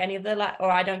you don't get any of the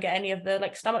I don't get any of the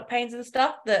like stomach pains and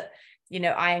stuff that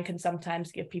iron can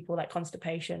sometimes give people, like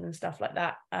constipation and stuff like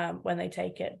that when they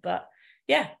take it. But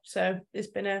yeah, so it's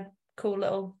been a cool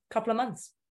little couple of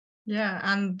months. Yeah,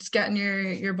 and getting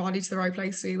your body to the right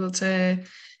place to be able to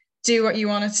do what you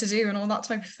want it to do and all that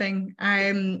type of thing.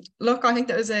 Look, I think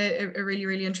that was a really,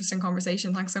 really interesting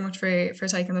conversation. Thanks so much for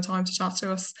taking the time to chat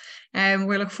to us.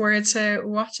 We look forward to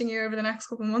watching you over the next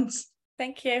couple of months.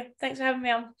 Thank you. Thanks for having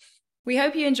me on. We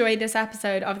hope you enjoyed this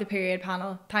episode of the Period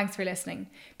Panel. Thanks for listening.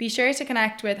 Be sure to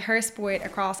connect with Her Sport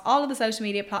across all of the social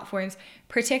media platforms,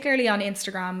 particularly on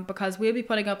Instagram, because we'll be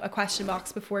putting up a question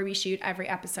box before we shoot every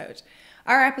episode.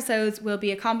 Our episodes will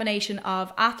be a combination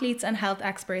of athletes and health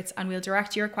experts, and we'll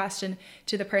direct your question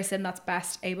to the person that's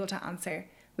best able to answer.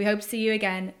 We hope to see you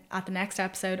again at the next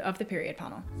episode of the Period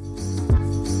Panel.